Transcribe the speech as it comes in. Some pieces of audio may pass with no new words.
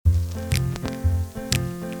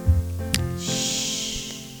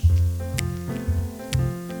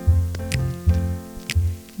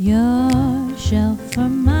Your shelf or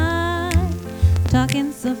mine,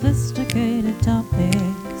 talking sophisticated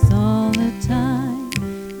topics all the time.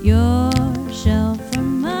 Your shelf or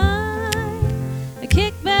mine,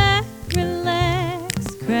 kick back,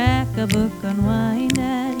 relax, crack a book, unwind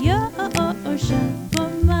at your shelf or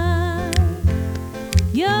mine.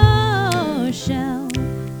 Your shelf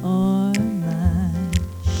or mine.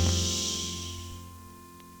 Shh.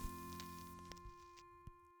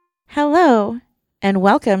 Hello, and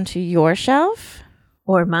welcome to Your Shelf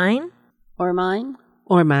Or Mine. Or mine.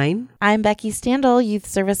 Or mine. I'm Becky Standel, Youth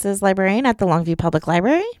Services Librarian at the Longview Public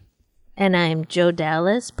Library. And I'm Jo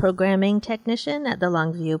Dallas, Programming Technician at the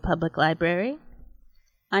Longview Public Library.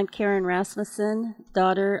 I'm Karen Rasmussen,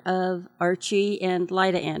 daughter of Archie and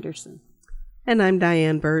Lyda Anderson. And I'm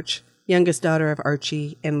Diane Burch, youngest daughter of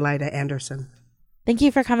Archie and Lyda Anderson. Thank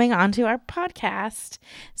you for coming on to our podcast.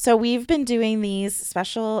 So we've been doing these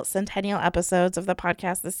special Centennial episodes of the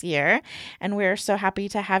podcast this year, and we're so happy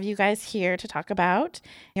to have you guys here to talk about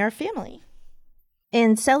your family.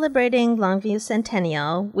 In celebrating Longview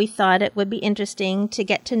Centennial, we thought it would be interesting to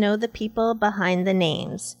get to know the people behind the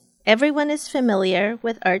names. Everyone is familiar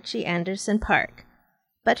with Archie Anderson Park.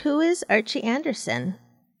 But who is Archie Anderson?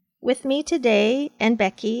 With me today and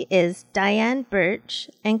Becky is Diane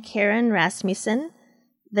Burch and Karen Rasmussen,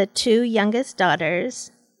 the two youngest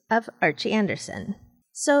daughters of Archie Anderson.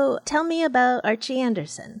 So tell me about Archie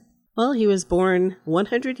Anderson. Well, he was born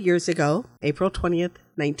 100 years ago, April 20th,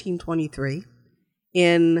 1923,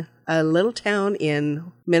 in a little town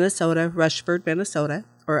in Rushford, Minnesota,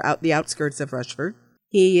 or out the outskirts of Rushford.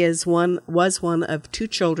 He was one of two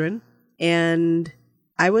children, and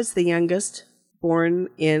I was the youngest, born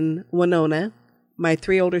in Winona. My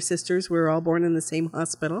three older sisters were all born in the same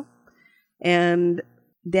hospital. And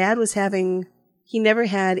Dad he never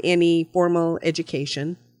had any formal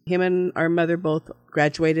education. Him and our mother both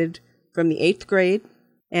graduated from the 8th grade,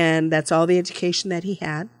 and that's all the education that he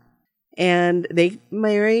had. And they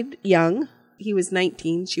married young. He was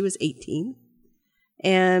 19, she was 18.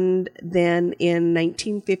 And then in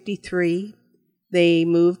 1953, they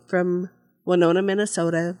moved from Winona,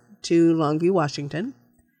 Minnesota to Longview, Washington.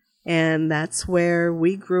 And that's where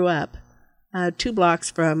we grew up, 2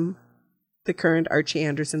 blocks from the current Archie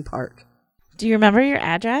Anderson Park. Do you remember your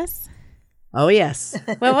address? Oh, yes.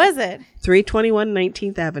 What was it? 321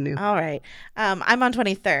 19th Avenue. All right. I'm on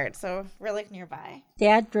 23rd, so really nearby.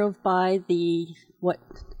 Dad drove by what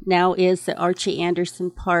now is the Archie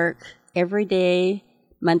Anderson Park every day,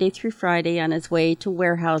 Monday through Friday, on his way to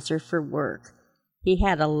Weyerhaeuser for work. He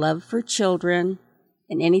had a love for children,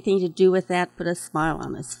 and anything to do with that put a smile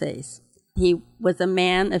on his face. He was a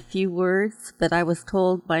man of few words, but I was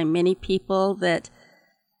told by many people that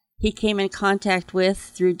he came in contact with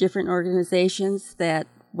through different organizations that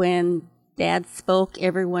when Dad spoke,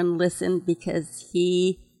 everyone listened because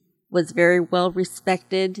he was very well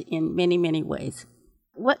respected in many, many ways.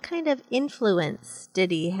 What kind of influence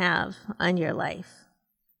did he have on your life?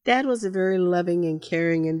 Dad was a very loving and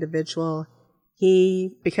caring individual.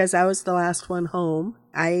 Because I was the last one home,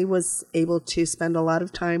 I was able to spend a lot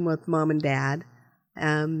of time with Mom and Dad.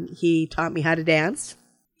 He taught me how to dance.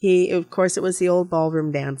 Of course, it was the old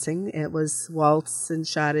ballroom dancing. It was waltz and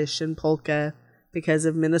schottische and polka because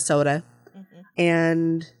of Minnesota. Mm-hmm.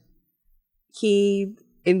 And he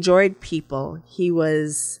enjoyed people. He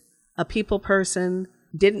was a people person.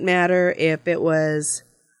 Didn't matter if it was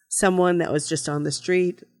someone that was just on the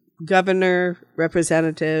street, governor,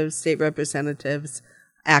 representatives, state representatives,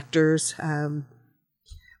 actors.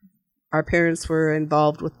 Our parents were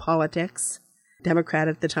involved with politics, Democrat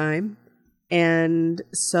at the time. And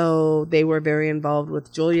so they were very involved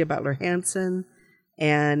with Julia Butler Hansen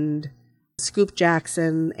and Scoop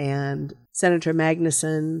Jackson and Senator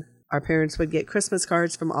Magnuson. Our parents would get Christmas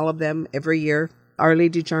cards from all of them every year. Arlie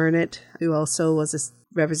DeJarnett, who also was a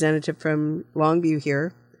representative from Longview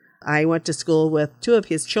here. I went to school with 2 of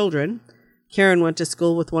his children. Karen went to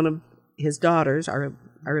school with one of his daughters,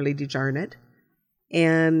 Arlie DeJarnett.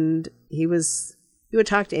 And he would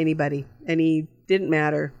talk to anybody, and he didn't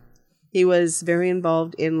matter. He was very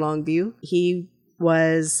involved in Longview. He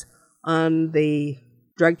was on the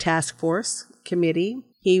Drug Task Force committee.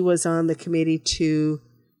 He was on the committee to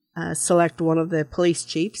select one of the police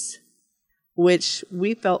chiefs, which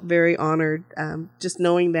we felt very honored, just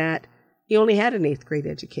knowing that he only had an 8th grade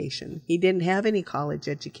education. He didn't have any college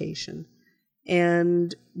education.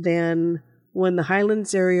 And then when the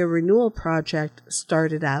Highlands Area Renewal Project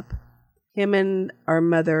started up, him and our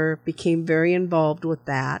mother became very involved with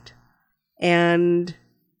that. And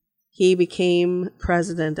he became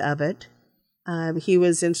president of it. He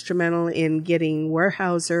was instrumental in getting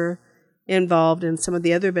Weyerhaeuser involved and some of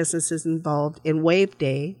the other businesses involved in Wave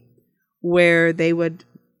Day, where they would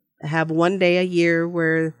have one day a year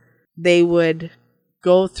where they would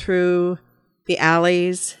go through the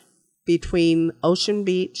alleys between Ocean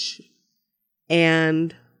Beach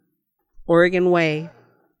and Oregon Way,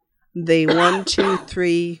 the 1, 2,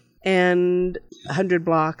 3, and 100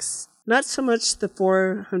 blocks. Not so much the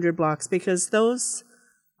 400 blocks, because those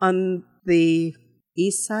on the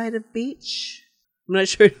east side of beach, I'm not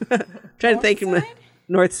sure. Trying to think.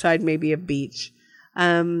 North side maybe of beach.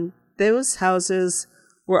 Those houses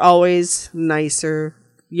were always nicer,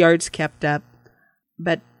 yards kept up.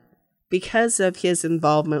 But because of his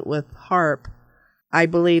involvement with HARP, I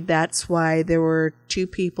believe that's why there were two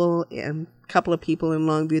people and a couple of people in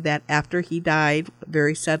Longview that after he died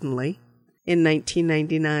very suddenly in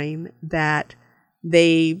 1999, that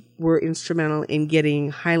they were instrumental in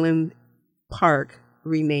getting Highlands Park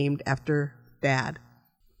renamed after Dad.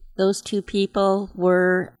 Those two people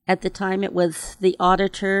were, at the time, it was the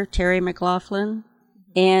auditor, Terry McLaughlin,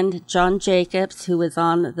 and John Jacobs, who was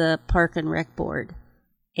on the Park and Rec Board.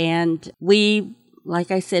 And we,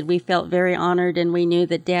 like I said, we felt very honored, and we knew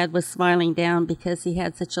that Dad was smiling down because he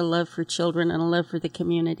had such a love for children and a love for the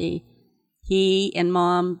community. He and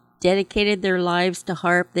Mom dedicated their lives to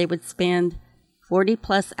HARP. They would spend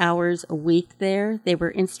 40-plus hours a week there. They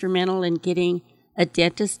were instrumental in getting a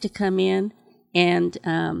dentist to come in and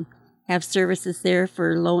have services there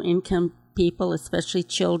for low-income people, especially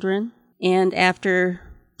children. And after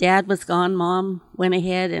Dad was gone, Mom went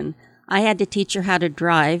ahead, and I had to teach her how to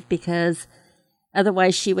drive because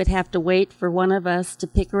otherwise she would have to wait for one of us to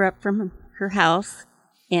pick her up from her house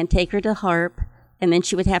and take her to HARP, and then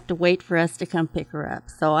she would have to wait for us to come pick her up.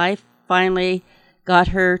 So I finally got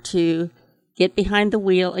her to get behind the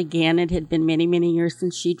wheel again. It had been many, many years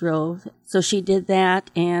since she drove. So she did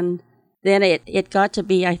that, and then it got to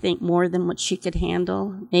be, I think, more than what she could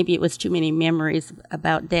handle. Maybe it was too many memories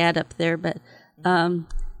about Dad up there, but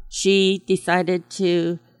she decided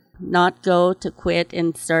to not go, to quit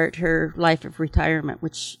and start her life of retirement,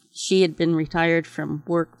 which she had been retired from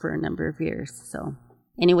work for a number of years. So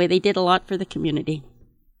anyway, they did a lot for the community.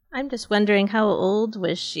 I'm just wondering, how old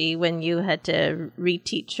was she when you had to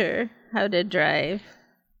reteach her how to drive?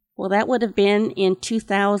 Well, that would have been in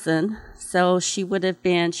 2000, so she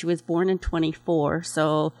was born in 24,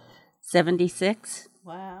 so 76.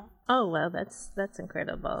 Wow. Oh, well, that's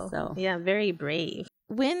incredible. So yeah, very brave.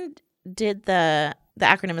 When did the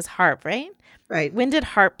acronym is HARP, right? Right. When did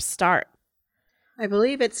HARP start? I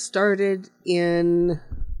believe it started in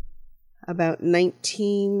about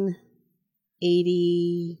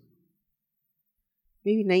 1980,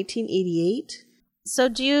 maybe 1988. So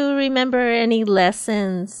do you remember any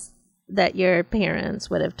lessons that your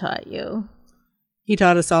parents would have taught you? He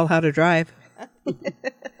taught us all how to drive.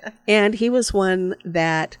 And he was one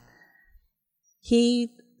that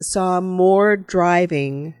he saw more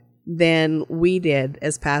driving than we did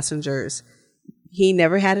as passengers. He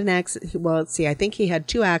never had an accident. Well, let's see, I think he had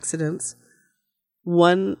 2 accidents.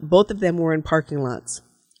 Both of them were in parking lots.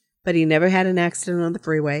 But he never had an accident on the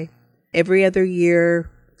freeway. Every other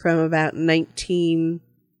year from about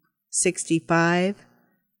 1965,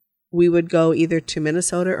 we would go either to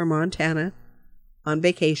Minnesota or Montana on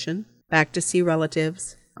vacation, back to see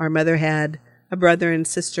relatives. Our mother had a brother and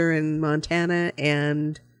sister in Montana,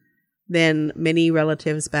 and then many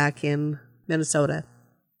relatives back in Minnesota.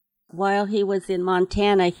 while he was in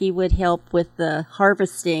Montana, he would help with the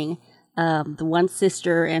harvesting. The one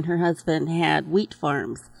sister and her husband had wheat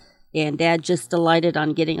farms, and Dad just delighted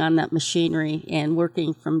on getting on that machinery and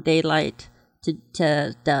working from daylight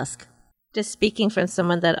to dusk. Just speaking from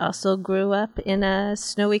someone that also grew up in a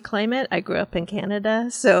snowy climate, I grew up in Canada,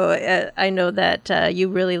 so I know that you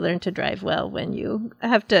really learn to drive well when you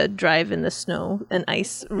have to drive in the snow and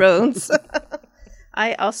ice roads.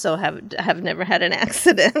 I also have never had an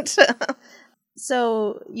accident.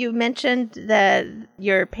 So you mentioned that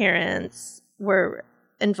your parents were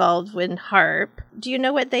involved with HARP. Do you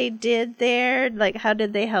know what they did there? Like, how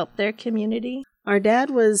did they help their community? Our dad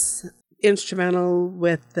was instrumental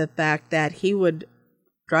with the fact that he would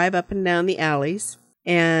drive up and down the alleys,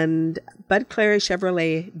 and Bud Clary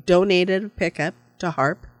Chevrolet donated a pickup to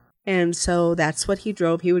HARP, and so that's what he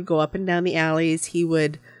drove. He would go up and down the alleys. He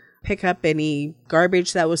would pick up any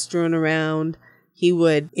garbage that was strewn around. He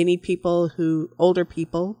would, older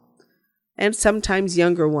people, and sometimes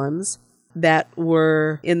younger ones that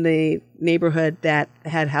were in the neighborhood that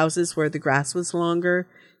had houses where the grass was longer,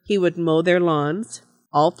 he would mow their lawns,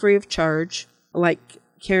 all free of charge. Like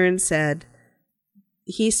Karen said,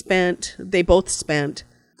 they both spent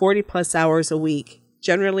 40 plus hours a week.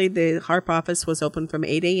 Generally, the HARP office was open from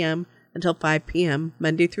 8 a.m. until 5 p.m.,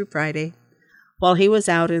 Monday through Friday. While he was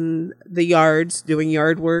out in the yards doing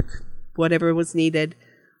yard work, whatever was needed,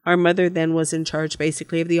 our mother then was in charge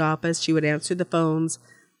basically of the office. She would answer the phones.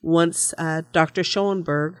 Once Dr.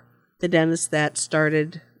 Schoenberg, the dentist that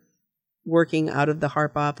started working out of the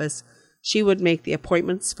HARP office, she would make the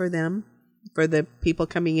appointments for them, for the people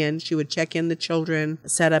coming in. She would check in the children,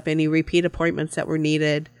 set up any repeat appointments that were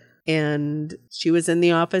needed, and she was in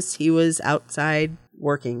the office. He was outside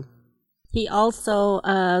working. He also,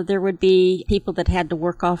 there would be people that had to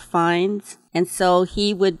work off fines, and so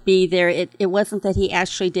he would be there. It wasn't that he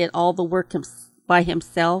actually did all the work by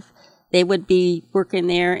himself. They would be working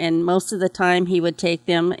there, and most of the time he would take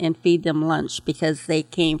them and feed them lunch because they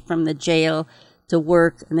came from the jail to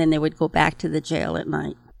work, and then they would go back to the jail at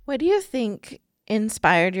night. What do you think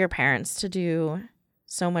inspired your parents to do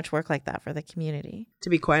so much work like that for the community? To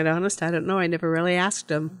be quite honest, I don't know. I never really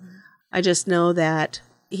asked him. I just know that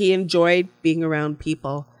he enjoyed being around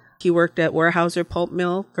people. He worked at Weyerhaeuser Pulp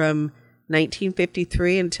Mill from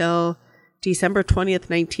 1953 until December 20th,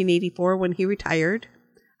 1984, when he retired.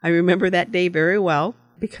 I remember that day very well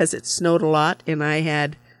because it snowed a lot, and I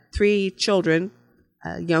had 3 children,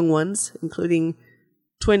 young ones, including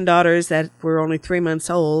twin daughters that were only 3 months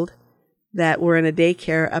old, that were in a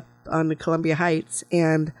daycare up on the Columbia Heights,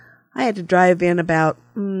 and I had to drive in about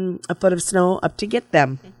a foot of snow up to get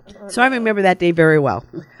them. So I remember that day very well.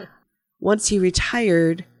 Once he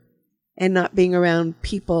retired and not being around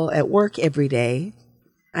people at work every day,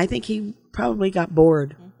 I think he probably got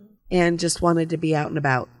bored and just wanted to be out and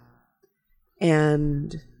about.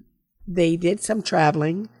 And they did some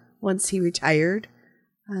traveling once he retired.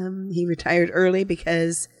 He retired early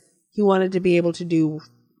because he wanted to be able to do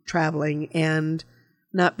traveling and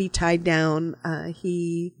not be tied down.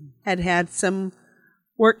 He had some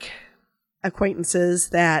work acquaintances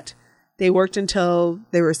that they worked until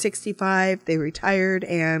they were 65, they retired,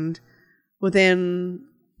 and within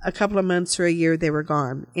a couple of months or a year they were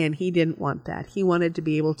gone, and he didn't want that. He wanted to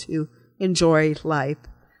be able to enjoy life.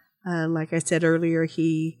 Like I said earlier,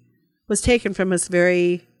 he was taken from us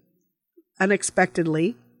very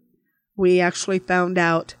unexpectedly. We actually found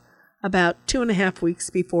out about 2.5 weeks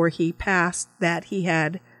before he passed that he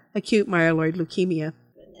had acute myeloid leukemia.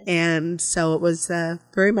 And so it was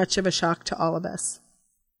very much of a shock to all of us.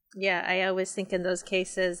 Yeah, I always think in those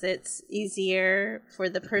cases it's easier for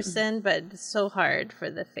the person, but it's so hard for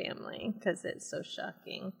the family because it's so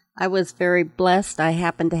shocking. I was very blessed. I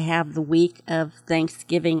happened to have the week of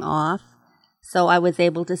Thanksgiving off, so I was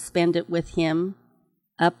able to spend it with him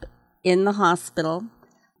up in the hospital.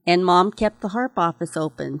 And Mom kept the HARP office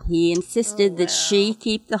open. He insisted that she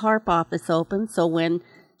keep the HARP office open, so when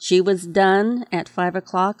she was done at 5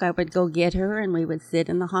 o'clock, I would go get her, and we would sit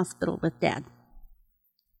in the hospital with Dad.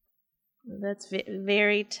 That's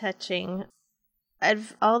very touching.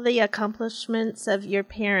 Of all the accomplishments of your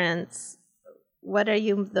parents, what are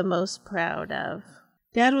you the most proud of?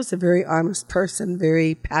 Dad was a very honest person,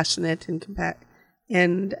 very passionate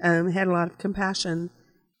and had a lot of compassion.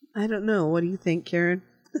 I don't know. What do you think, Karen?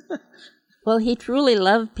 Well, he truly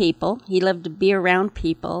loved people. He loved to be around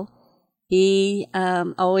people. He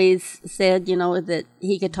always said, that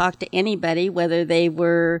he could talk to anybody, whether they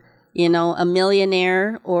were, a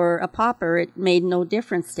millionaire or a pauper. It made no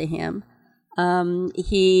difference to him.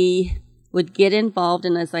 He would get involved,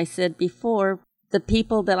 and as I said before, the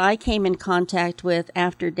people that I came in contact with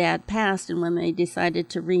after Dad passed and when they decided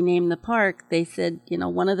to rename the park, they said,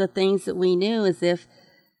 one of the things that we knew is if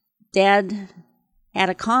Dad had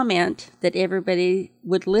a comment that everybody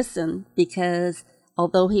would listen, because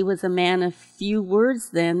although he was a man of few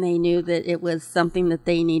words then, they knew that it was something that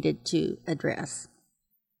they needed to address.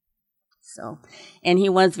 So, and he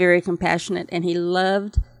was very compassionate, and he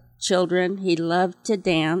loved children. He loved to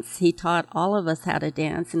dance. He taught all of us how to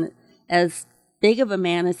dance, and as big of a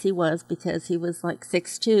man as he was, because he was like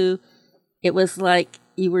 6'2", it was like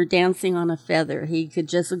you were dancing on a feather. He could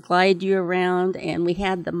just glide you around, and we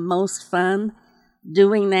had the most fun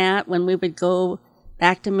doing that. When we would go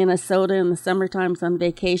back to Minnesota in the summer times on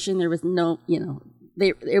vacation, there was no,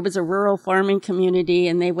 it was a rural farming community,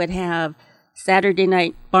 and they would have Saturday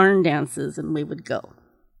night barn dances, and we would go.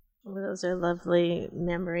 Well, those are lovely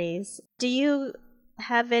memories. Do you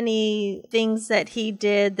have any things that he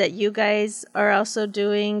did that you guys are also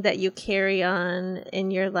doing that you carry on in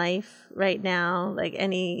your life right now? Like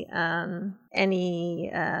any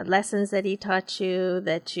lessons that he taught you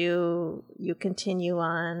that you continue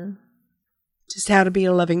on? Just how to be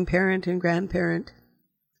a loving parent and grandparent,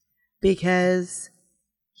 because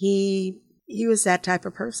he was that type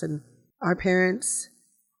of person. Our parents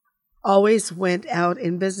always went out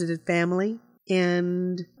and visited family,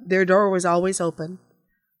 and their door was always open.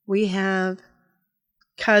 We have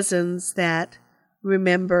cousins that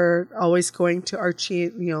remember always going to Archie,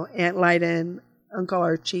 Aunt Lida and Uncle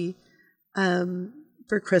Archie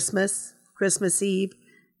for Christmas Eve.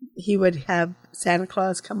 He would have Santa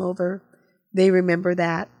Claus come over. They remember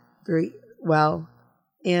that very well.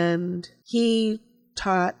 And he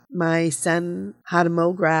taught my son how to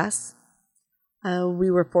mow grass. We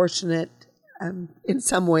were fortunate in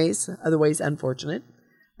some ways, other ways unfortunate,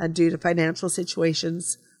 due to financial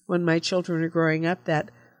situations when my children were growing up,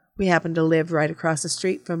 that we happened to live right across the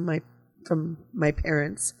street from my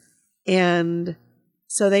parents. And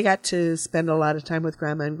so they got to spend a lot of time with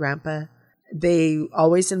Grandma and Grandpa. They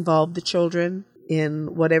always involved the children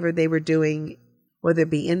in whatever they were doing, whether it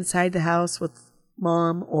be inside the house with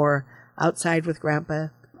Mom or outside with Grandpa.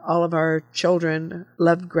 All of our children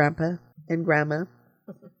loved Grandpa and Grandma.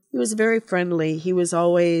 He was very friendly. He was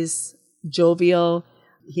always jovial.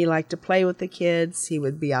 He liked to play with the kids. He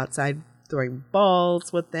would be outside throwing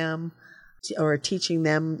balls with them or teaching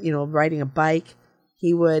them, riding a bike.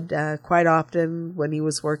 He would, quite often when he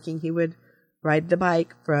was working, he would ride the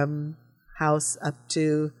bike from house up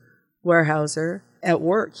to Weyerhaeuser. At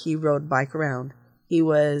work, he rode bike around. He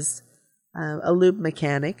was a lube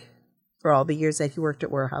mechanic for all the years that he worked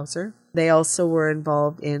at Weyerhaeuser. They also were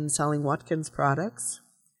involved in selling Watkins products,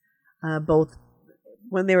 both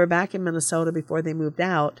when they were back in Minnesota before they moved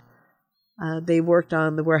out. They worked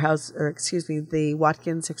on the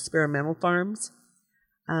Watkins experimental farms.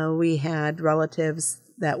 We had relatives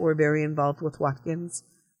that were very involved with Watkins,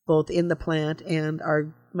 both in the plant, and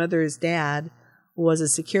our mother's dad was a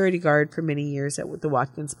security guard for many years at the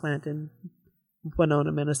Watkins plant in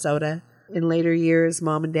Winona, Minnesota. In later years,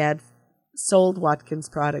 Mom and Dad sold Watkins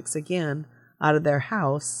products again out of their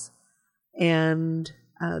house, and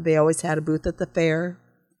they always had a booth at the fair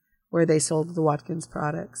where they sold the Watkins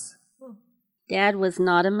products. Dad was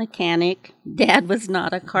not a mechanic. Dad was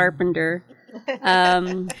not a carpenter.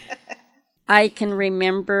 I can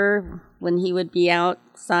remember when he would be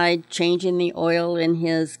outside changing the oil in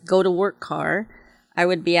his go-to-work car. I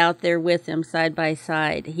would be out there with him side by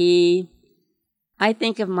side. I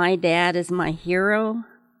think of my dad as my hero,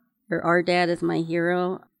 or our dad as my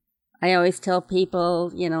hero. I always tell people,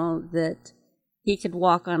 that he could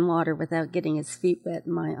walk on water without getting his feet wet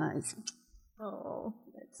in my eyes. Oh,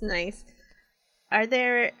 that's nice. Are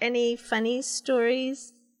there any funny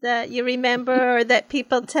stories that you remember or that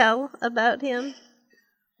people tell about him?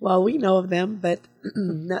 Well, we know of them, but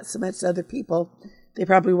not so much other people. They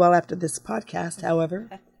probably will after this podcast, however.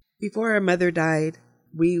 Before our mother died,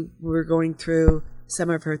 we were going through some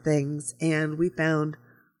of her things, and we found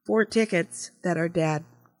 4 tickets that our dad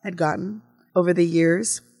had gotten over the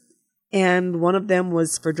years. And one of them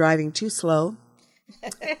was for driving too slow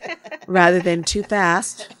rather than too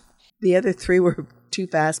fast. The other 3 were too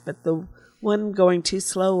fast, but the one going too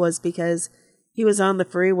slow was because he was on the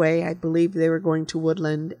freeway. I believe they were going to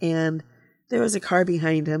Woodland, and there was a car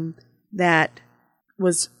behind him that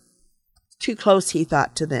was too close, he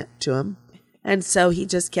thought, to him. And so he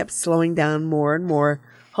just kept slowing down more and more,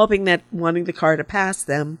 wanting the car to pass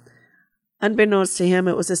them. Unbeknownst to him,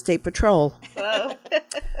 it was a state patrol. Whoa.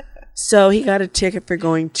 So he got a ticket for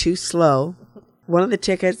going too slow. One of the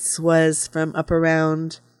tickets was from up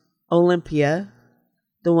around Olympia,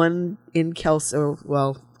 the one in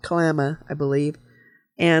Kalama, I believe,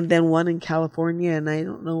 and then one in California, and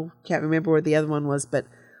can't remember where the other one was, but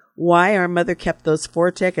why our mother kept those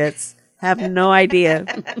 4 tickets, have no idea.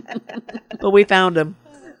 But we found them.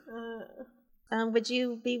 Would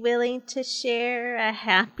you be willing to share a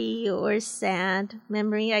happy or sad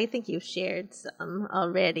memory? I think you've shared some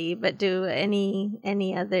already, but do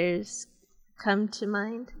any others come to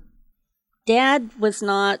mind? Dad was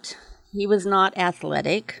not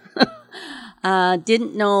athletic.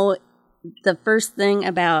 Didn't know the first thing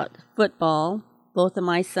about football. Both of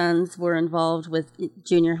my sons were involved with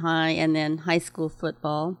junior high and then high school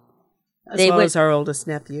football. As our oldest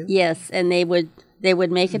nephew. Yes, and they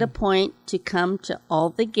would make it a point to come to all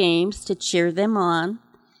the games to cheer them on.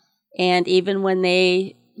 And even when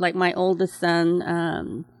like my oldest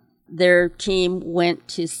son, their team went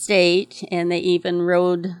to state, and they even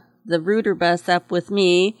rode the Reuter bus up with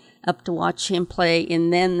me up to watch him play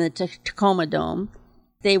in then the Tacoma Dome.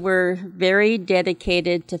 They were very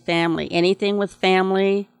dedicated to family. Anything with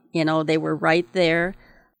family, they were right there.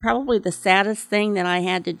 Probably the saddest thing that I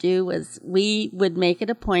had to do was we would make it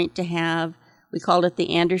a point to have, we called it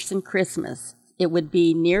the Anderson Christmas. It would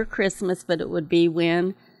be near Christmas, but it would be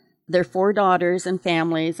when their 4 daughters and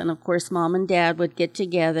families, and of course Mom and Dad would get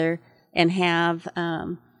together and have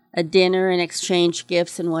a dinner and exchange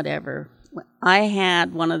gifts and whatever. I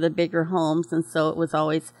had one of the bigger homes, and so it was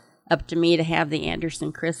always up to me to have the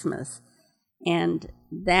Anderson Christmas. And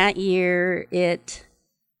that year, it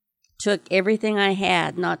took everything I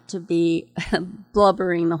had not to be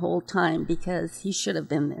blubbering the whole time, because he should have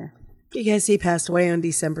been there. Because he passed away on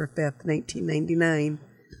December 5th, 1999.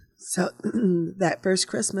 So that first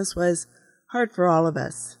Christmas was hard for all of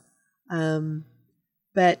us.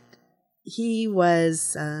 But he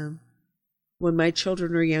was, when my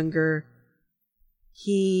children were younger,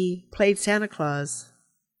 he played Santa Claus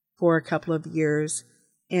for a couple of years.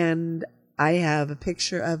 And I have a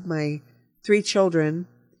picture of my 3 children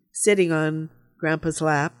sitting on Grandpa's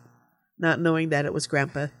lap, not knowing that it was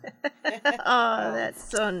Grandpa. Oh, that's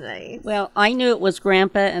so nice. Well, I knew it was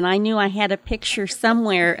Grandpa, and I knew I had a picture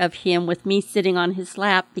somewhere of him with me sitting on his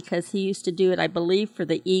lap, because he used to do it, I believe, for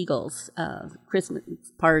the Eagles Christmas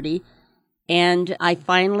party. And I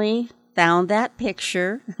finally found that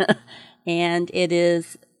picture, and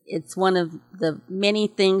it's one of the many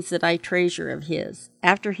things that I treasure of his.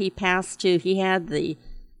 After he passed, too, he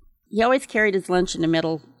always carried his lunch in a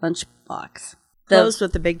metal lunch box. Closed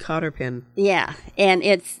with the big cotter pin. Yeah, and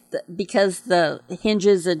it's because the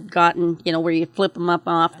hinges had gotten, where you flip them up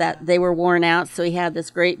off, that they were worn out, so he had this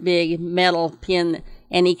great big metal pin,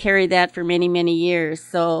 and he carried that for many, many years.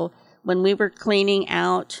 So when we were cleaning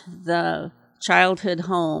out the childhood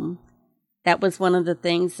home, that was one of the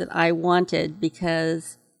things that I wanted,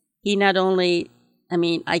 because he not only,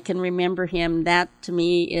 I can remember him. That to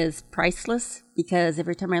me is priceless, because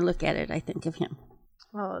every time I look at it, I think of him.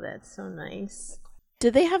 Oh, that's so nice.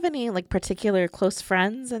 Did they have any particular close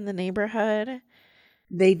friends in the neighborhood?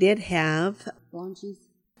 They did have.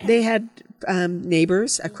 They had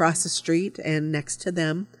neighbors across the street and next to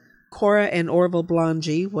them. Cora and Orville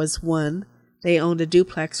Blongy was one. They owned a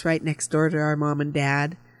duplex right next door to our mom and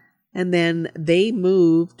dad. And then they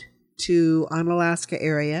moved to Onalaska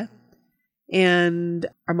area. And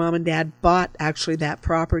our mom and dad bought actually that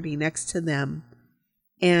property next to them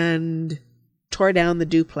and tore down the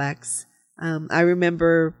duplex.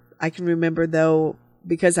 I can remember though,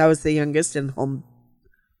 because I was the youngest and home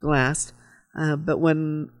the last, but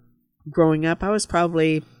when growing up, I was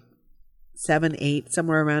probably 7, 8,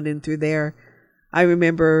 somewhere around in through there. I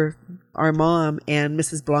remember our mom and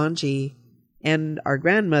Mrs. Blongy and our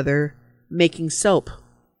grandmother making soap,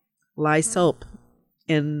 lye soap,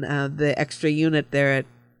 in the extra unit there at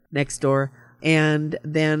next door. And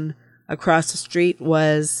then across the street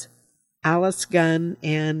was Alice Gunn,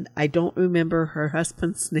 and I don't remember her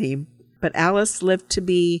husband's name, but Alice lived to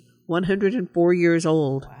be 104 years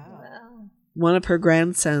old. Wow. One of her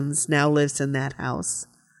grandsons now lives in that house.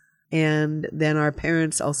 And then our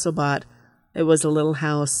parents also bought, it was a little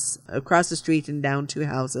house across the street and down 2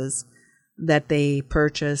 houses that they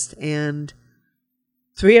purchased, and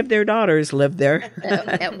 3 of their daughters lived there.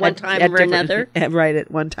 At one time or another. Right,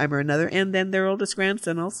 at one time or another. And then their oldest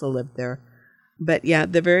grandson also lived there. But yeah,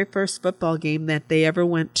 the very first football game that they ever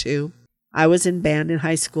went to, I was in band in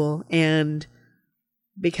high school, and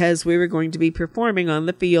because we were going to be performing on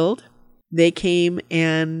the field, they came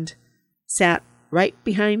and sat right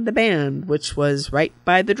behind the band, which was right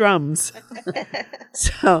by the drums.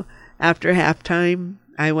 So after halftime,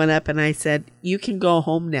 I went up and I said, "You can go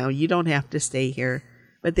home now. You don't have to stay here."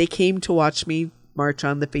 But they came to watch me march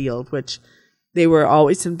on the field, which they were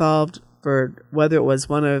always involved for, whether it was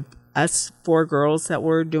one of us 4 girls that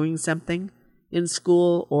were doing something in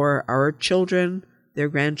school or our children, their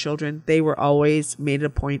grandchildren. They were always made a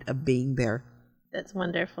point of being there. That's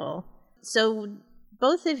wonderful. So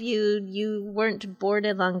both of you weren't born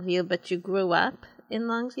in Longview, but you grew up in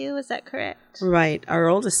Longview, is that correct? Right. Our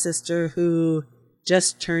oldest sister, who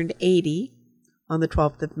just turned 80 on the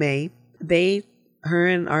 12th of May, her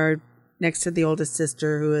and our next to the oldest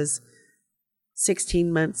sister, who is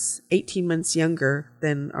 18 months younger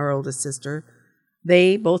than our oldest sister,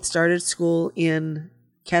 they both started school in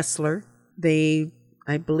Kessler.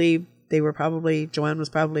 I believe Joanne was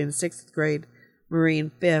probably in 6th grade, Marie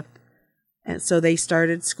in 5th. And so they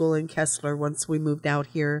started school in Kessler once we moved out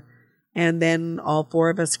here. And then all 4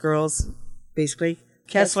 of us girls, basically,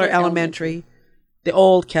 Kessler Elementary, the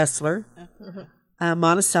old Kessler,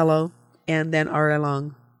 Monticello, and then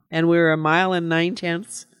R.A. And we were 1 mile and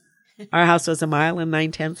 9/10. Our house was 1 mile and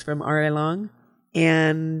 9/10 from R.A.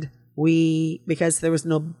 And because there was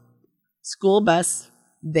no school bus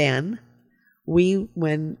then,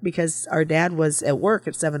 because our dad was at work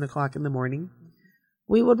at 7 o'clock in the morning,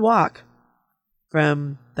 we would walk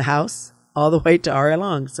from the house all the way to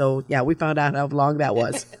R.A. So yeah, we found out how long that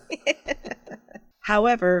was.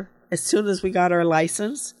 However, as soon as we got our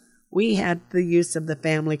license, we had the use of the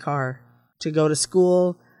family car to go to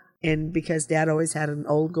school. And because Dad always had an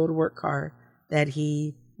old go-to-work car that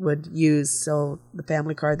he would use, so the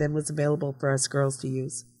family car then was available for us girls to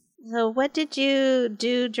use. So what did you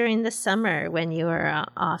do during the summer when you were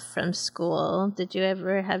off from school? Did you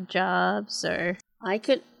ever have jobs or? I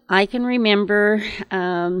can remember,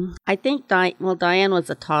 I think, Diane was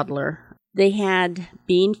a toddler. They had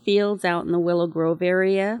bean fields out in the Willow Grove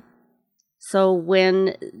area. So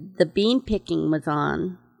when the bean picking was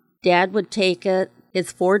on, Dad would take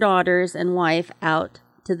his 4 daughters and wife out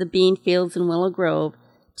to the bean fields in Willow Grove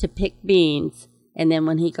to pick beans. And then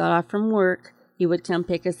when he got off from work, he would come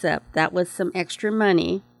pick us up. That was some extra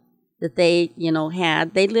money that they,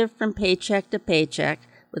 had. They lived from paycheck to paycheck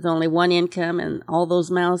with only one income and all those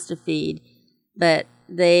mouths to feed. But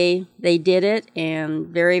they did it, and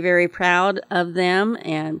very, very proud of them.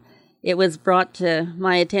 And it was brought to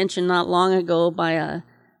my attention not long ago by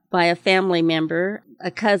a family member, a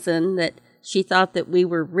cousin, that she thought that we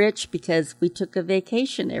were rich because we took a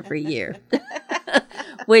vacation every year,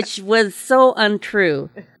 which was so untrue.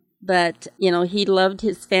 But, he loved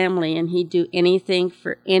his family, and he'd do anything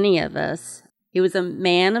for any of us. He was a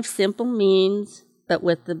man of simple means, but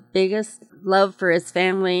with the biggest love for his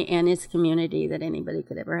family and his community that anybody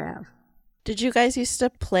could ever have. Did you guys used to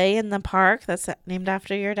play in the park that's named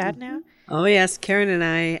after your dad now? Oh, yes. Karen and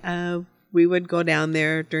I, we would go down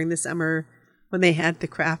there during the summer when they had the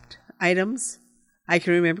craft items. I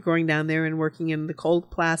can remember going down there and working in the cold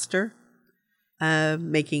plaster,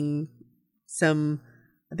 making some,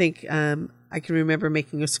 I can remember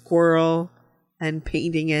making a squirrel and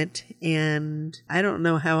painting it. And I don't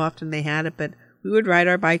know how often they had it, but we would ride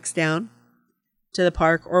our bikes down to the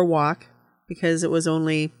park or walk because it was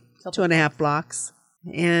only 2.5 blocks.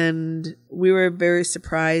 And we were very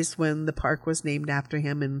surprised when the park was named after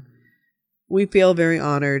him. And we feel very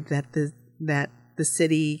honored that the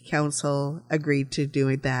city council agreed to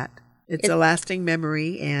doing that. It's a lasting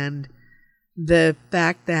memory. And the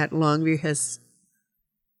fact that Longview has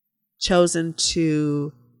chosen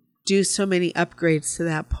to do so many upgrades to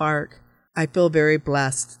that park, I feel very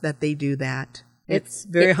blessed that they do that. It's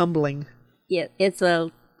very humbling. Yeah, it's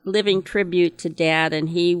a living tribute to Dad, and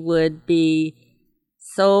he would be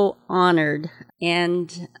so honored.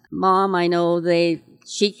 And Mom, I know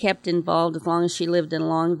she kept involved as long as she lived in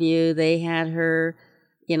Longview. They had her,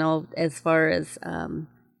 as far as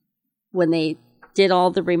when they did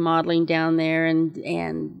all the remodeling down there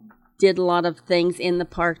and did a lot of things in the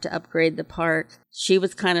park to upgrade the park. She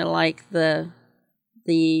was kind of like the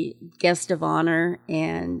guest of honor,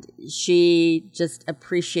 and she just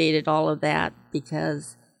appreciated all of that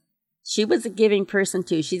because she was a giving person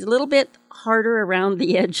too. She's a little bit harder around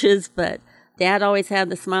the edges, but Dad always had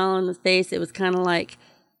the smile on his face. It was kind of like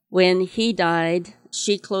when he died,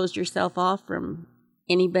 she closed herself off from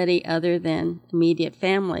anybody other than immediate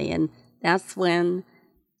family. And that's when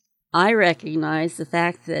I recognized the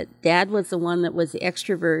fact that Dad was the one that was the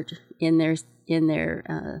extrovert in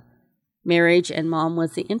their marriage, and Mom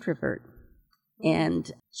was the introvert.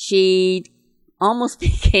 And she almost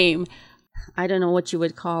became, I don't know what you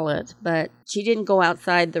would call it, but she didn't go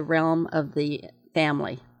outside the realm of the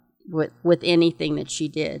family with anything that she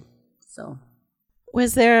did. So,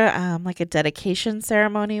 was there like a dedication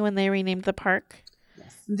ceremony when they renamed the park?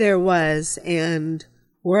 Yes. There was, and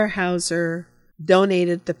Weyerhaeuser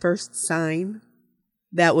donated the first sign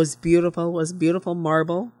that was beautiful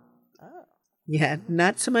marble. Yeah,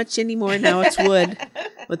 not so much anymore. Now it's wood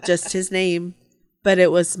with just his name. But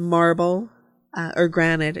it was marble, or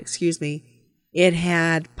granite, excuse me. It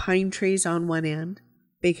had pine trees on one end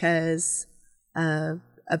because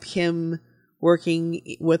of him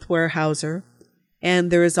working with Weyerhaeuser.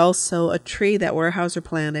 And there is also a tree that Weyerhaeuser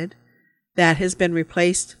planted that has been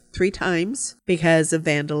replaced 3 times because of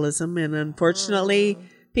vandalism. And unfortunately,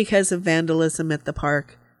 because of vandalism at the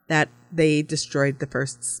park, that they destroyed the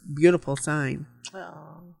first beautiful sign.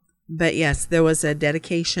 Oh. But yes, there was a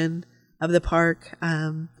dedication of the park.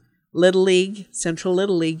 Little League, Central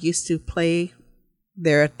Little League used to play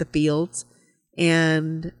there at the fields.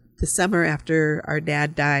 And the summer after our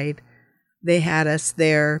dad died, they had us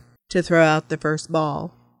there to throw out the first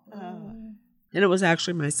ball. Oh. And it was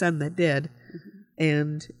actually my son that did. Mm-hmm.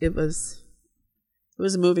 And it was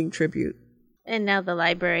a moving tribute. And now the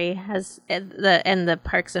library has the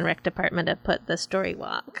Parks and Rec department have put the story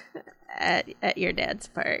walk at your dad's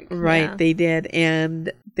park. Right, yeah. They did.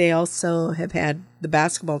 And they also have had the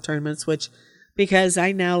basketball tournaments, which, because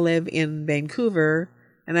I now live in Vancouver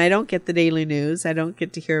and I don't get the daily news, I don't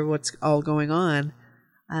get to hear what's all going on.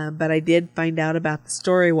 But I did find out about the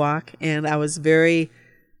story walk, and I was very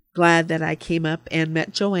glad that I came up and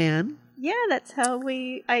met Joanne, Yeah, that's how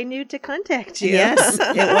I knew to contact you. Yes,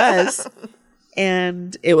 it was.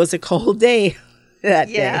 And it was a cold day that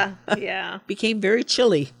day. Yeah. Became very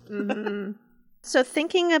chilly. Mm-hmm. So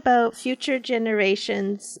thinking about future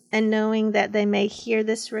generations and knowing that they may hear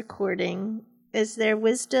this recording, is there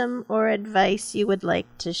wisdom or advice you would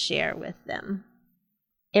like to share with them?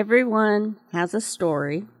 Everyone has a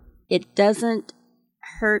story. It doesn't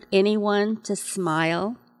hurt anyone to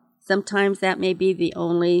smile. Sometimes that may be the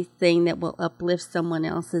only thing that will uplift someone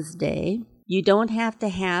else's day. You don't have to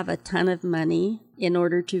have a ton of money in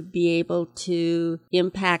order to be able to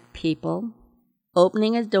impact people.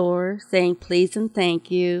 Opening a door, saying please and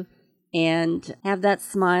thank you, and have that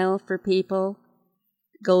smile for people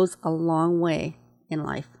goes a long way in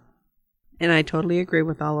life. And I totally agree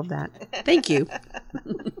with all of that. Thank you.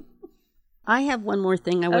 I have one more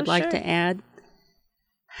thing I would like to add.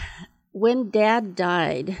 When Dad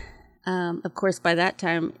died, of course, by that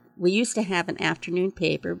time, we used to have an afternoon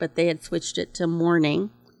paper, but they had switched it to morning.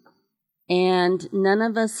 And none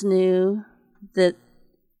of us knew that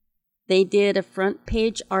they did a front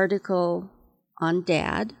page article on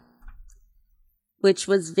Dad, which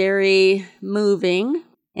was very moving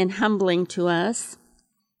and humbling to us.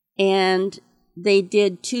 And they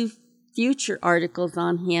did 2 future articles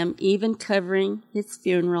on him, even covering his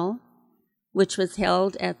funeral, which was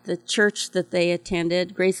held at the church that they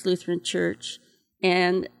attended, Grace Lutheran Church.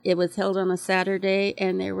 And it was held on a Saturday,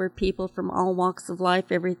 and there were people from all walks of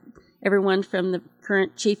life, everyone from the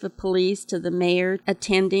current chief of police to the mayor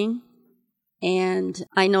attending. And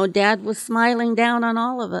I know Dad was smiling down on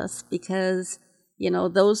all of us because,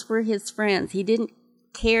 those were his friends. He didn't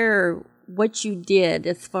care what you did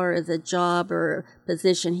as far as a job or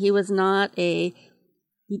position. He was not he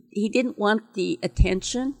didn't want the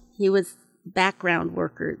attention. He was background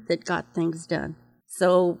worker that got things done.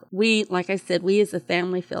 So like I said, we as a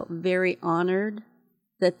family felt very honored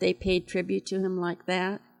that they paid tribute to him like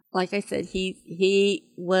that. Like I said, he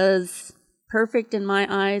was perfect in my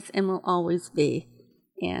eyes and will always be.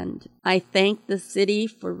 And I thank the city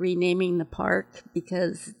for renaming the park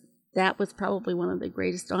because that was probably one of the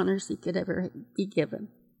greatest honors he could ever be given.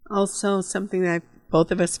 Also, something that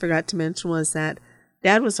both of us forgot to mention was that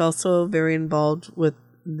Dad was also very involved with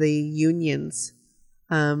the unions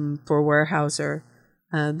for Weyerhaeuser,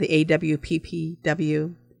 the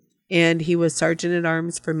AWPPW, and he was sergeant at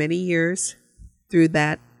arms for many years through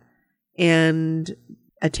that, and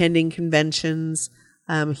attending conventions.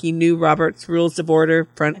 He knew Robert's Rules of Order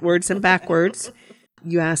frontwards and backwards.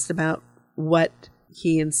 You asked about what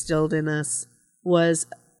he instilled in us was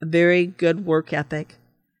a very good work ethic.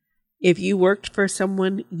 If you worked for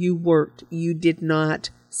someone, you worked. You did not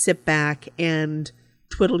sit back and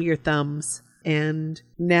twiddle your thumbs. And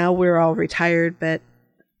now we're all retired, but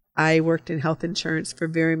I worked in health insurance for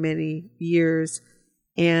very many years.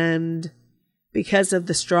 And because of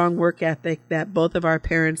the strong work ethic that both of our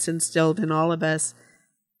parents instilled in all of us,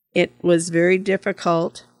 it was very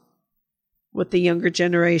difficult with the younger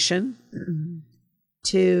generation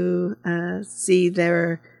to see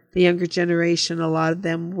the younger generation. A lot of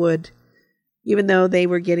them would, even though they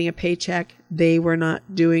were getting a paycheck, they were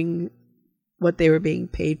not doing what they were being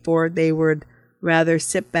paid for. They would rather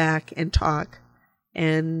sit back and talk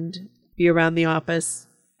and be around the office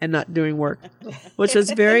and not doing work, which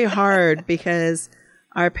was very hard because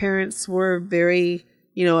our parents were very,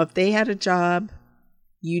 if they had a job,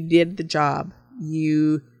 you did the job.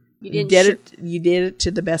 You did it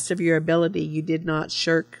to the best of your ability. You did not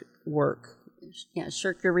shirk work. Yeah,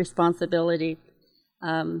 shirk your responsibility.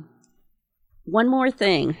 One more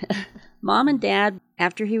thing. Mom and Dad,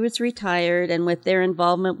 after he was retired and with their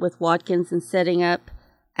involvement with Watkins and setting up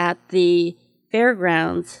at the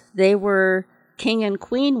fairgrounds, they were king and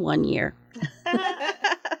queen one year.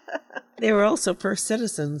 They were also first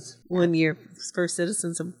citizens one year, first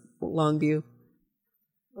citizens of Longview.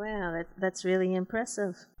 Wow, that's really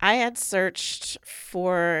impressive. I had searched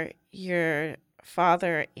for your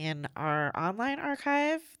father in our online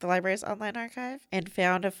archive, the library's online archive, and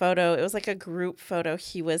found a photo. It was like a group photo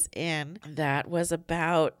he was in that was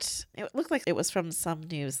about, it looked like it was from some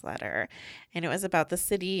newsletter, and it was about the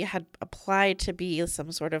city had applied to be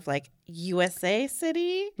some sort of like USA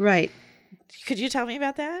city. Right. Could you tell me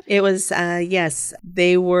about that? It was, yes,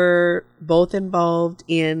 they were both involved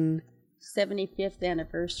in 75th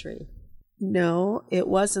anniversary. No, it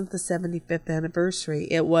wasn't the 75th anniversary.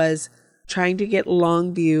 It was trying to get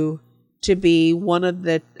Longview to be one of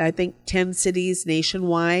the, I think, 10 cities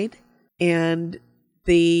nationwide. And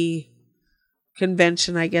the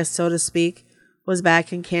convention, I guess, so to speak, was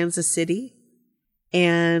back in Kansas City.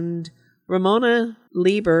 And Ramona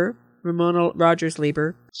Rogers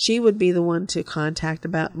Lieber she would be the one to contact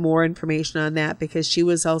about more information on that, because she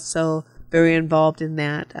was also very involved in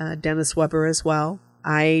that. Dennis Weber as well.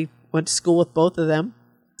 I went to school with both of them.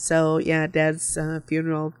 So yeah, Dad's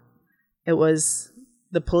funeral, it was,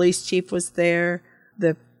 the police chief was there,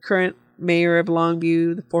 the current mayor of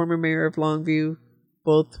Longview, the former mayor of Longview,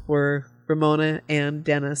 both were Ramona and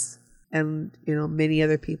Dennis, and many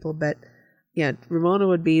other people. But yeah, Ramona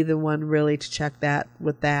would be the one really to check that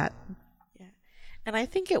with that. Yeah, and I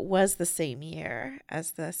think it was the same year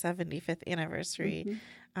as the 75th anniversary,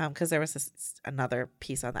 because there was another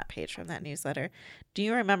piece on that page from that newsletter. Do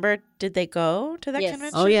you remember? Did they go to that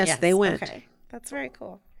convention? Oh yes, they went. Okay, that's very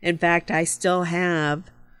cool. In fact, I still have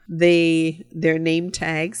their name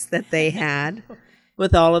tags that they had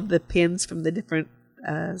with all of the pins from the different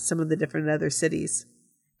some of the different other cities.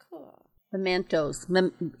 Cool. Mementos.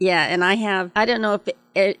 Yeah, and I don't know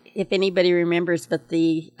if anybody remembers, but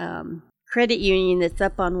the credit union that's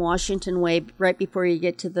up on Washington Way right before you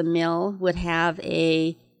get to the mill would have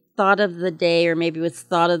a thought of the day, or maybe it was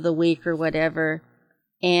thought of the week or whatever,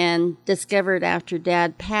 and discovered after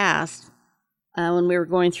Dad passed, when we were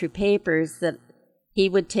going through papers, that he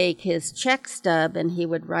would take his check stub and he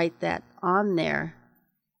would write that on there.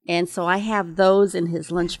 And so I have those in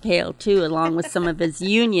his lunch pail too, along with some of his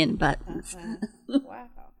union buttons. Wow.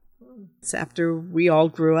 So after we all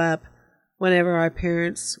grew up, whenever our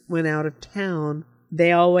parents went out of town,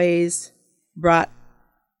 they always brought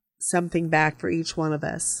something back for each one of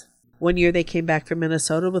us. One year they came back from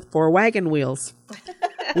Minnesota with 4 wagon wheels,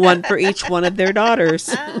 one for each one of their daughters.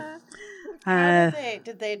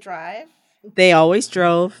 Did they drive? They always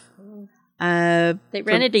drove. They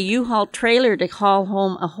rented a U-Haul trailer to haul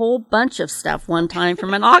home a whole bunch of stuff one time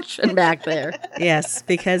from an auction back there. Yes,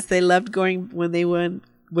 because they loved going, when they would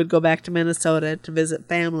go back to Minnesota to visit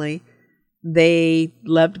family, they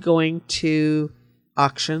loved going to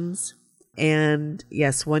auctions. And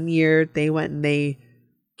yes, one year they went and they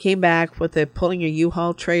came back with pulling a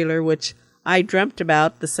U-Haul trailer, which I dreamt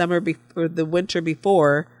about the winter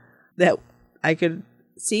before, that I could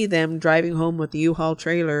see them driving home with the U-Haul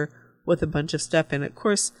trailer with a bunch of stuff in it. Of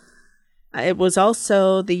course, it was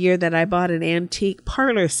also the year that I bought an antique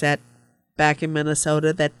parlor set back in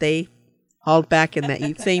Minnesota that they hauled back in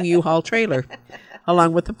that same U-Haul trailer,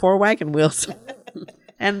 along with the 4 wagon wheels.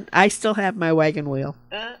 And I still have my wagon wheel.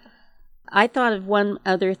 I thought of one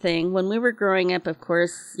other thing. When we were growing up, of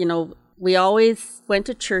course, we always went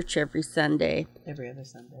to church every Sunday. Every other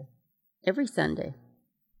Sunday. Every Sunday.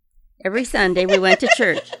 Every Sunday we went to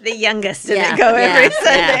church. The youngest didn't go every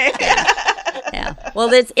Sunday. Yeah. Well,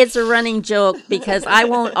 it's a running joke because I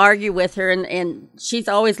won't argue with her, and she's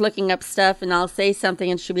always looking up stuff, and I'll say something,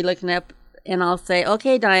 and she'll be looking up, and I'll say,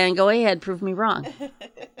 "Okay, Diane, go ahead, prove me wrong."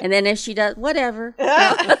 And then if she does, whatever.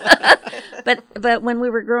 But when we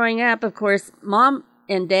were growing up, of course, Mom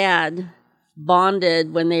and Dad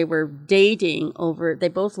bonded when they were dating over. They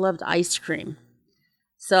both loved ice cream.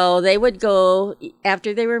 So they would go,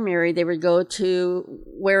 after they were married, they would go to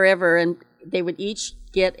wherever, and they would each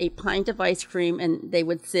get a pint of ice cream, and they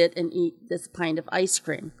would sit and eat this pint of ice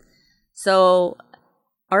cream. So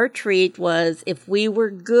our treat was, if we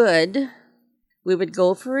were good, we would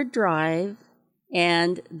go for a drive,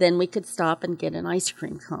 and then we could stop and get an ice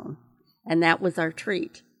cream cone. And that was our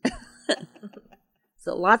treat.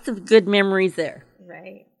 So lots of good memories there.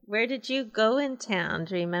 Right. Where did you go in town?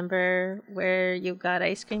 Do you remember where you got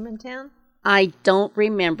ice cream in town? I don't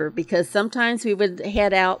remember, because sometimes we would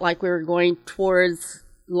head out like we were going towards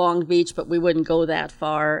Long Beach, but we wouldn't go that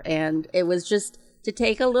far. And it was just to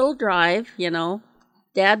take a little drive,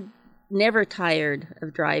 Dad never tired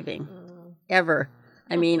of driving, ever.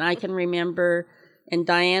 I mean, I can remember, and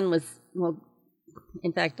Diane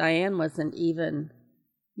in fact, Diane wasn't even,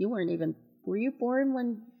 were you born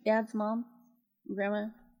when Dad's mom, Grandma?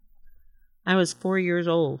 I was 4 years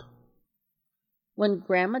old. When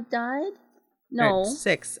Grandma died? No.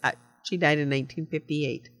 6. She died in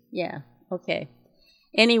 1958. Yeah, okay.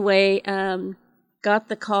 Anyway, got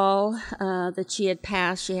the call that she had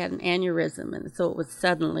passed. She had an aneurysm, and so it was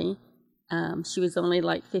suddenly. She was only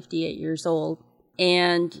like 58 years old.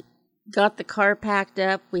 And got the car packed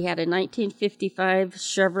up. We had a 1955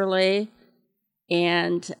 Chevrolet,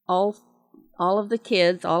 and all of the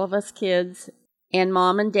kids, all of us kids, and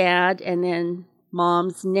Mom and Dad, and then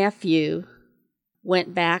Mom's nephew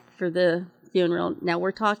went back for the funeral. Now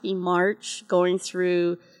we're talking March, going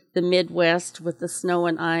through the Midwest with the snow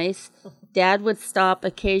and ice. Dad would stop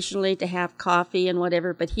occasionally to have coffee and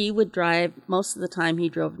whatever, but he would drive. Most of the time he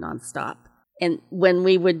drove nonstop. And when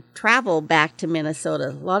we would travel back to Minnesota,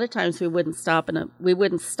 a lot of times we wouldn't stop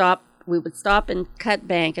We would stop in Cut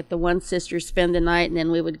Bank at the One Sister, spend the night, and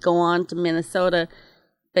then we would go on to Minnesota.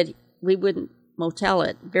 But we wouldn't motel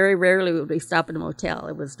it. Very rarely would we stop in a motel.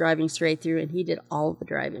 It was driving straight through, and he did all of the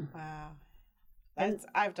driving. Wow.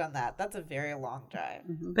 I've done that. That's a very long drive.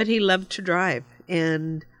 Mm-hmm. But he loved to drive.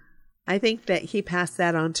 And I think that he passed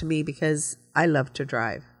that on to me because I love to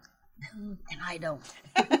drive. And I don't.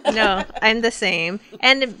 No, I'm the same.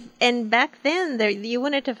 And back then, you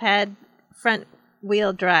wouldn't have had front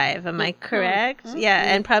wheel drive. Am I correct?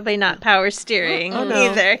 Yeah, and probably not power steering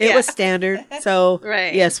either. It was standard. So,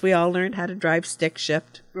 Right. yes, we all learned how to drive stick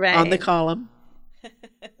shift on the Right. column.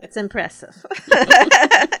 It's impressive.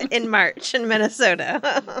 In March in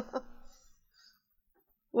Minnesota.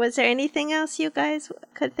 Was there anything else you guys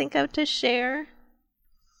could think of to share?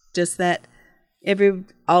 Just that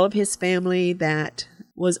all of his family that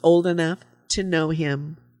was old enough to know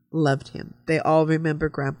him loved him. They all remember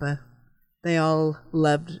Grandpa. They all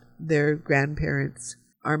loved their grandparents,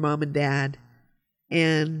 our mom and dad.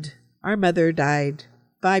 And our mother died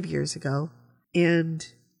 5 years ago, and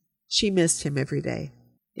she missed him every day.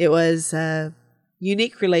 It was a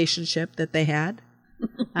unique relationship that they had.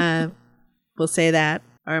 We'll say that.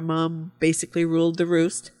 Our mom basically ruled the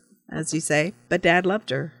roost, as you say, but Dad loved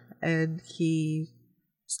her, and they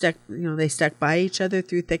stuck by each other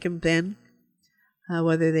through thick and thin,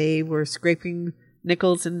 whether they were scraping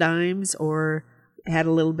nickels and dimes or had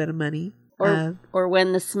a little bit of money. Or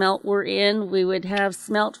when the smelt were in, we would have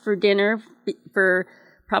smelt for dinner for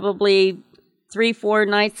probably 3-4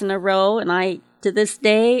 nights in a row. And to this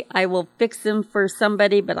day, I will fix them for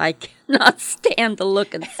somebody, but I cannot stand the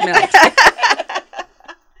look of smelt.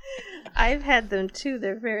 I've had them too.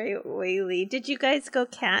 They're very oily. Did you guys go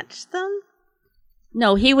catch them?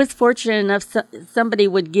 No, he was fortunate enough somebody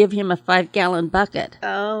would give him a 5-gallon bucket.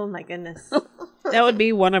 Oh, my goodness. That would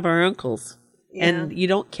be one of our uncles. Yeah. And you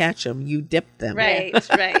don't catch them, you dip them. Right,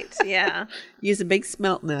 right. Yeah. Use a big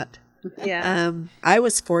smelt nut. Yeah. I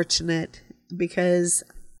was fortunate because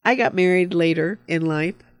I got married later in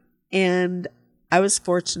life, and I was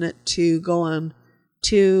fortunate to go on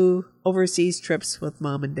 2 overseas trips with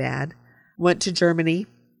Mom and Dad. Went to Germany,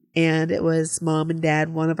 and it was Mom and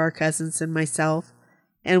Dad, one of our cousins, and myself.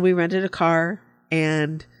 And we rented a car,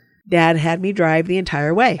 and Dad had me drive the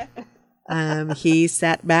entire way. He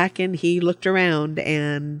sat back and he looked around,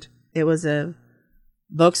 and it was a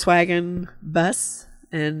Volkswagen bus.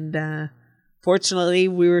 And fortunately,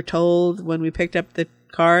 we were told when we picked up the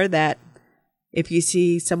car that if you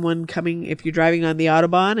see someone coming, if you're driving on the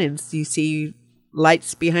Autobahn and you see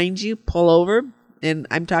lights behind you, pull over. And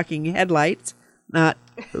I'm talking headlights, not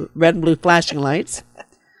red and blue flashing lights,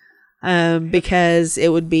 because it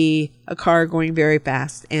would be a car going very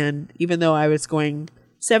fast. And even though I was going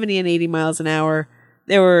 70 and 80 miles an hour,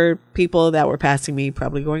 there were people that were passing me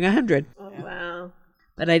probably going 100. Oh, wow.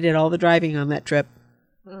 But I did all the driving on that trip.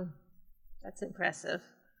 That's impressive.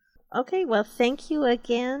 Okay, well, thank you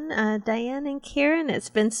again, Diane and Karen. It's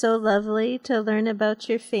been so lovely to learn about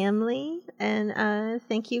your family, and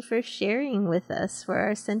thank you for sharing with us for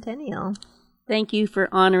our centennial. Thank you for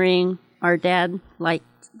honoring our dad like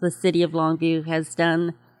the city of Longview has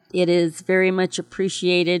done. It is very much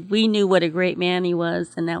appreciated. We knew what a great man he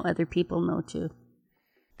was, and now other people know too.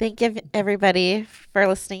 Thank you, everybody, for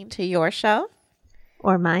listening to your show.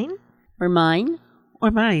 Or mine. Or mine. Or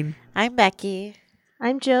mine. I'm Becky.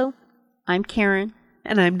 I'm Jo. I'm Karen.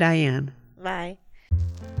 And I'm Diane. Bye.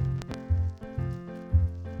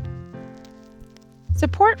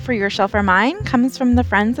 Support for Your Shelf or Mine comes from the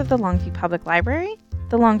Friends of the Longview Public Library,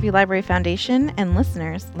 the Longview Library Foundation, and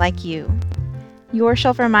listeners like you. Your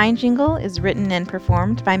Shelf or Mine jingle is written and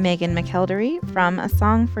performed by Megan McElderry from A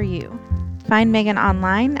Song for You. Find Megan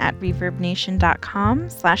online at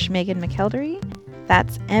reverbnation.com/Megan McElderry.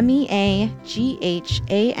 That's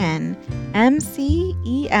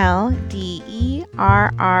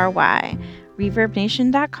MEAGHANMCELDERRY.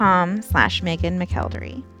 reverbnation.com/Megan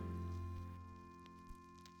McElderry.